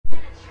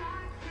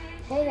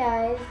Hey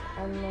guys,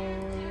 I'm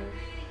Maria,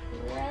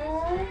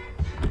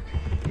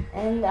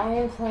 and I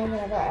am playing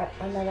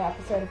another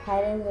episode of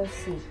Hide and Go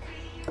Seek.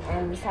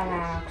 And this time I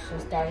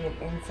actually started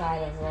inside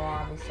of the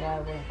lobby, so I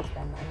wouldn't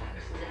spend my time.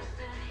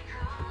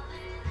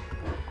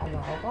 I'm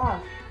not a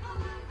vlog.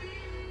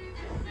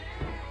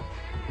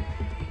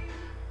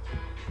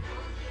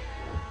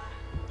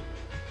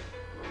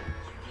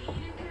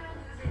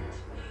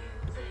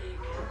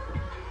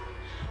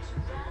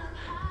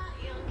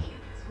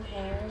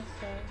 Okay,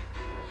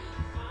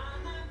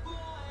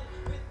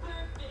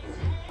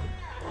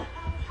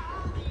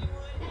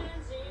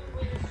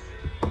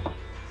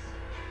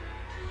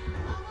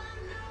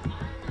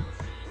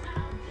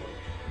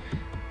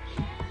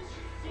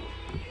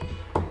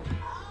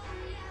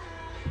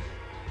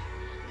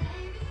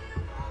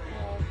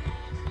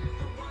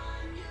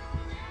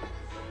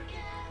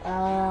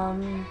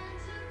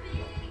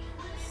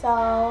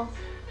 so.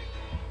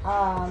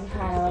 I'm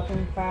kind of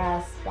looking for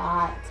a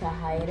spot to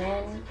hide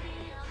in.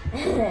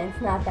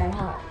 It's not that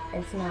hard.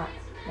 It's not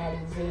that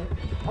easy.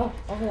 Oh,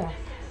 over there.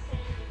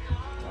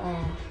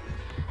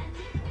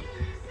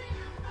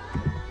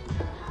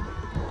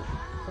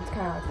 It's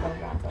kind of like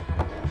photographs.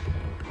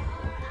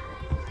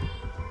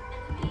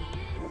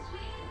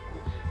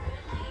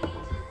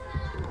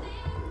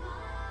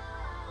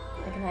 I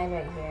can hide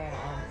right here.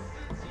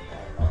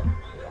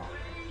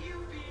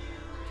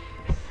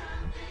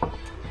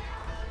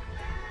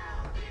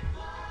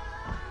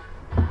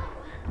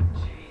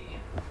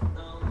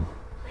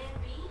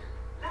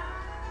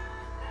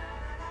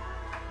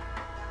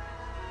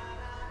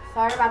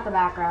 Sorry about the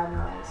background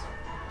noise.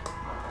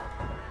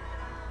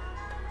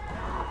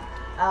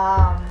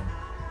 Now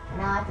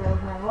I have to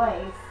raise my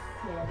voice.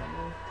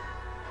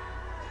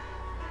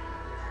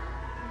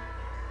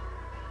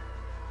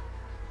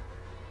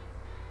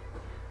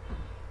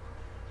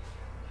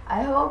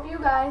 I hope you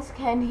guys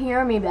can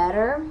hear me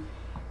better.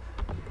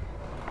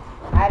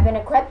 I've been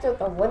equipped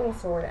with a wooden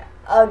sword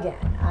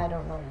again. I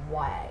don't know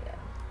why I did.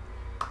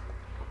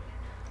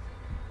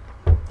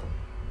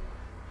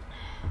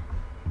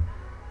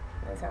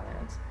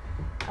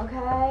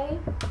 Okay.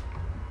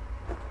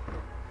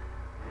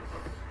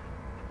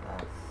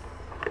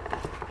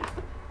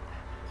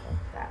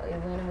 That way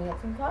when we get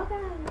some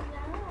tokens.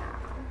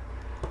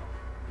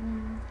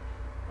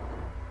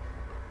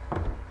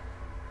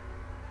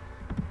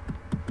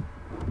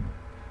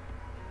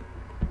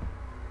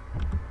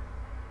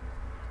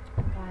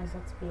 Guys,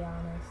 let's be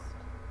honest.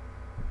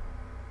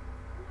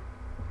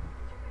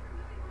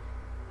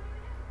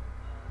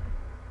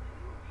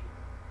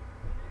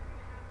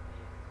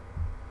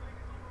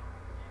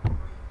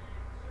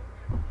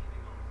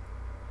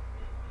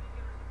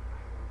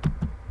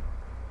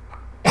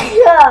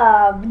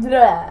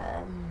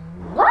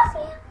 Bless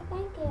you.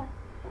 Thank you.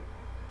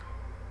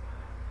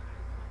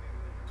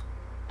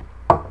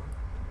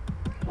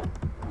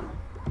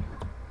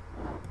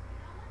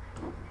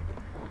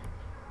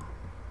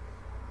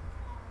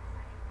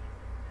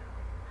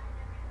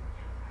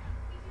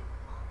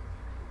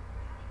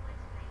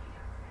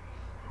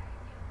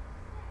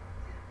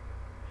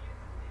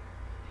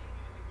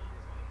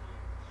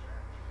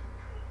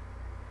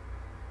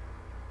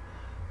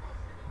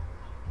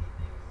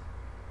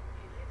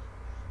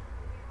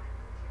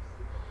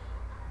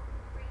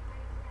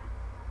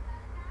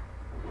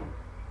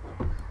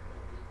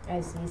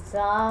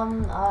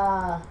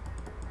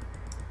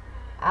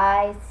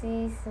 I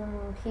see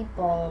some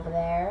people over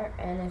there,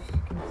 and if you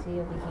can see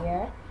over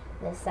here,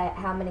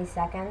 how many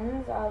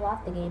seconds are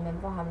left, the game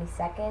info, how many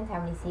seconds,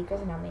 how many seekers,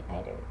 and how many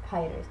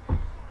hiders.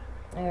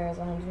 There's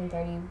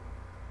 130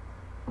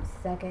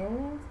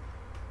 seconds,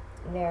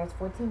 there's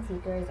 14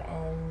 seekers,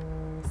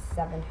 and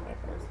 7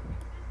 hiders.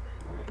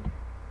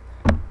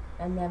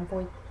 And then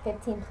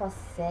 15 plus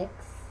 6,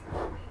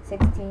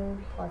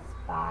 16 plus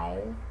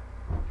 5,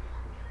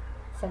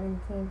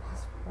 17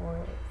 plus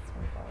 4,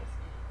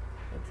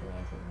 18, 19,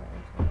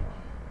 20, 21.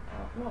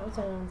 No, it's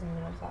everyone's in the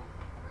middle spot.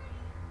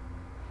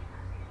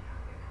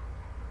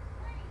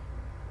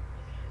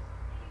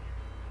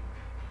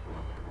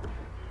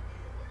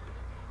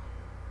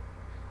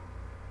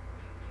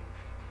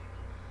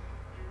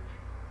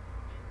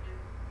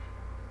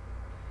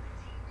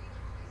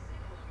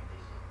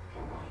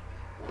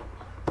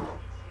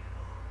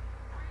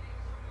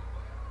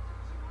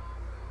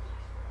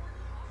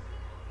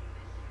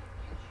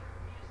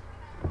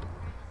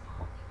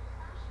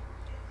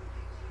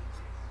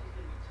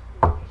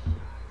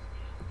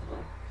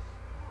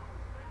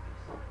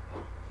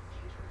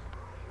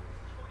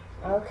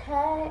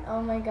 Okay, oh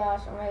my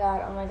gosh, oh my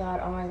god, oh my god,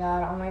 oh my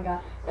god, oh my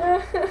god.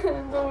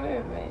 Don't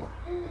hit me.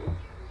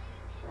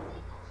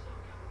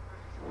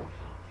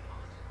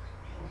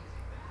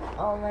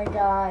 Oh my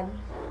god,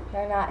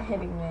 they're not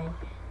hitting me.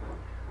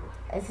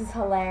 This is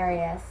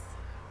hilarious.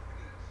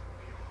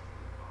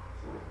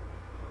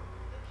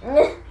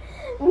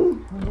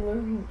 Blue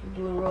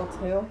roll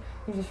too.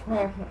 You just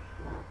I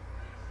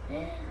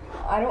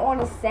don't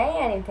want to say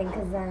anything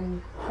because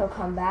then he'll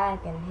come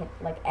back and hit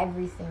like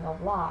every single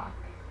block.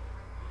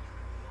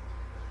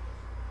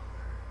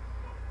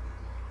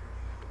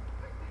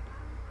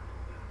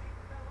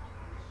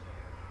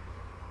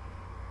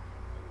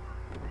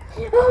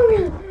 Oh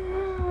no!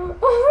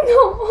 Oh no!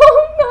 Oh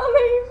no!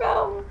 They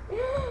fell!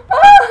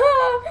 Ah!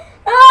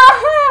 Ah!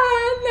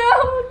 No!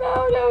 No!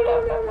 No! No!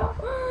 No! No!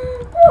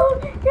 Oh,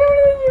 get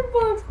rid of your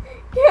box!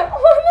 Get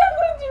one of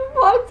your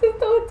boxes!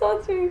 Don't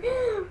touch me!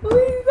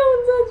 Please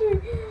don't touch me!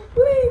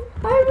 Please!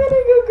 I've been a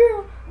good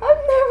girl.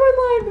 I've never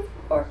lied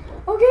before.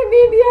 Okay,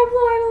 maybe I've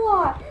lied a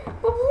lot,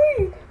 but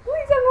please,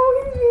 please, I've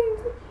always been.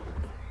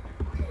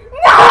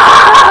 No!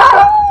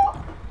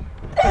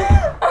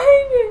 I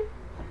did.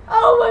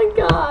 Oh my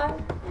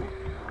god!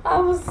 I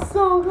was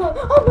so close.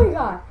 Oh my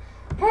god!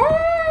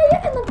 Hey,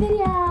 you're in the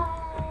video.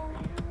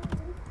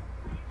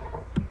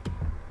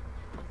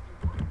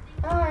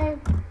 Hi.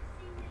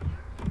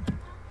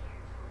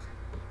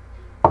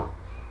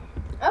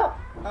 Oh.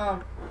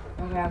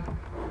 Okay.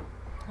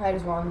 I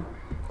just won.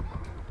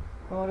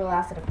 It would have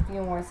lasted a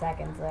few more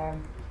seconds there.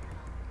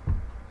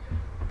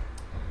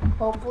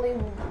 Hopefully,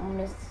 we're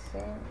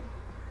missing.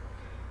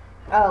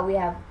 Oh, we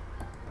have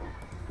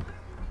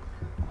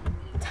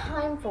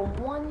time for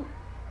one.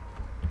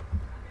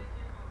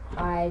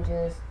 I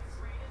just.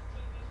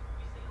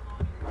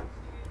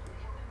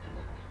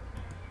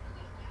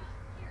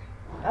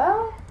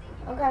 Oh,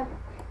 okay.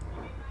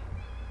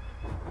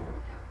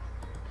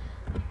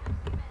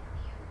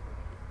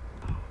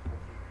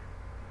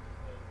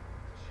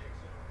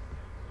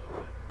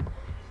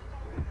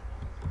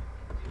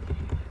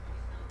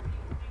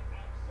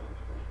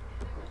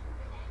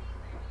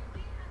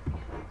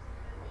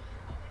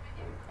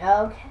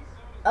 Okay.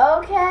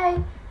 Okay.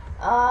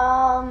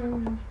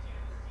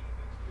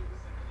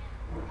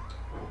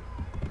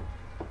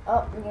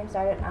 Oh, the game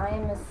started. I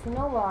am a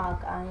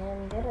snowblock. I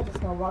am good at the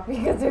snowblock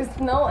because there's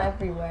snow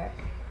everywhere.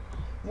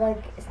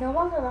 Like,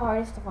 snowblocks are the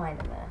hardest to find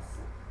in this.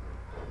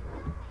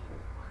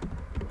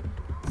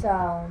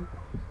 So.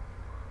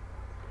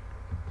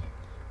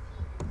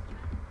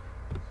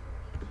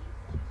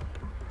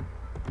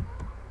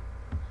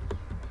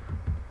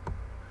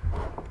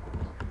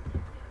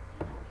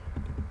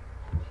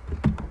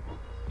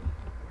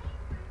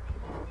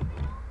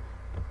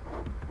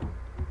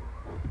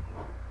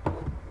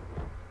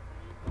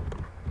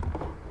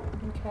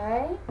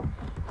 Okay.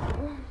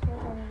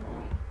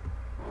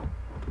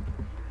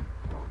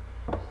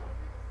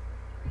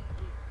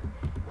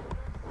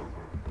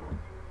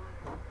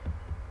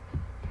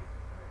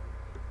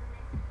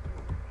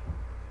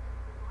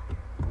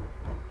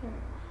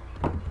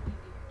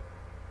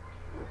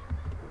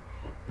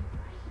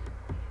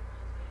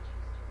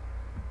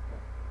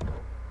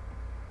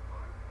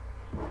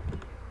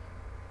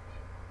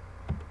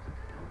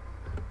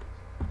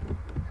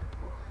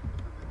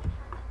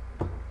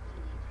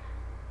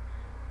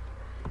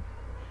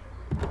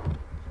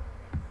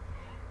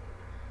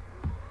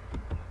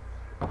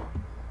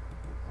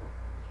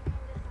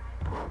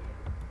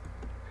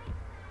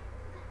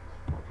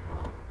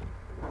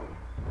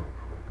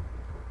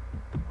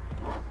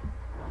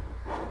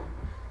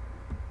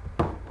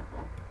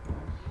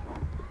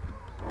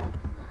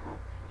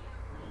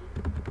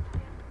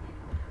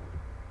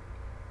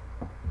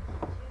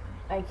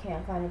 I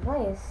can't find a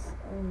place.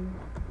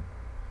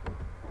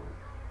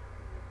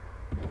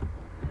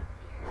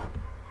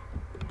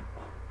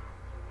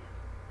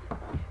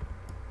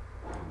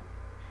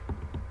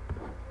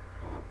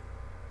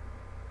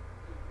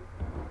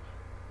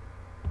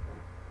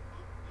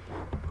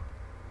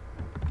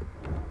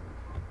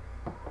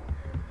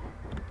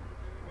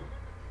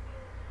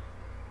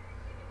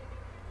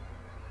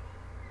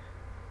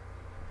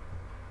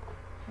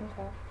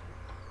 Okay.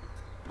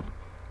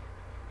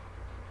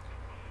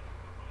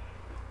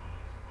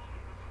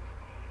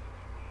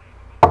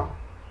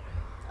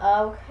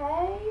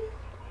 Okay.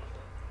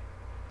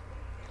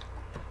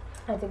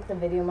 I think the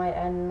video might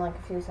end in like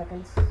a few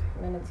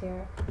minutes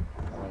here. Let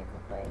me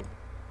quickly.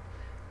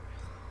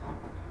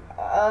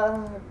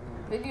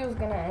 Video's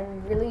gonna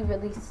end really,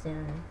 really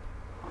soon.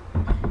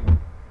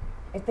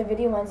 If the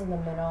video ends in the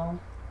middle,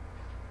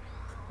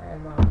 I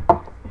don't know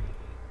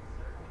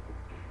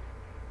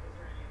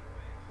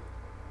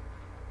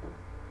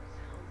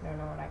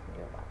what I can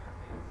do about that.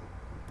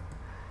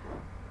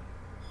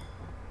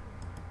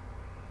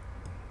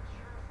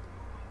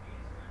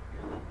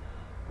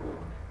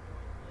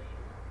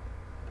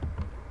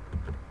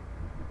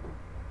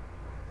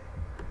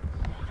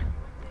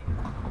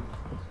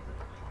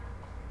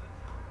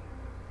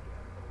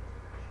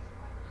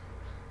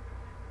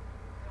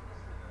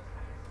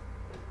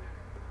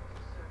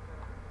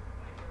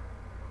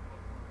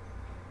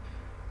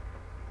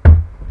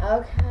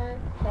 Okay,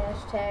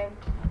 hashtag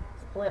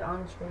split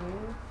on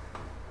screen.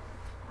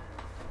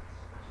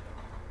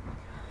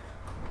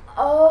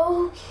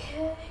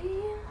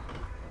 Okay,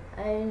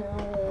 I know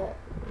that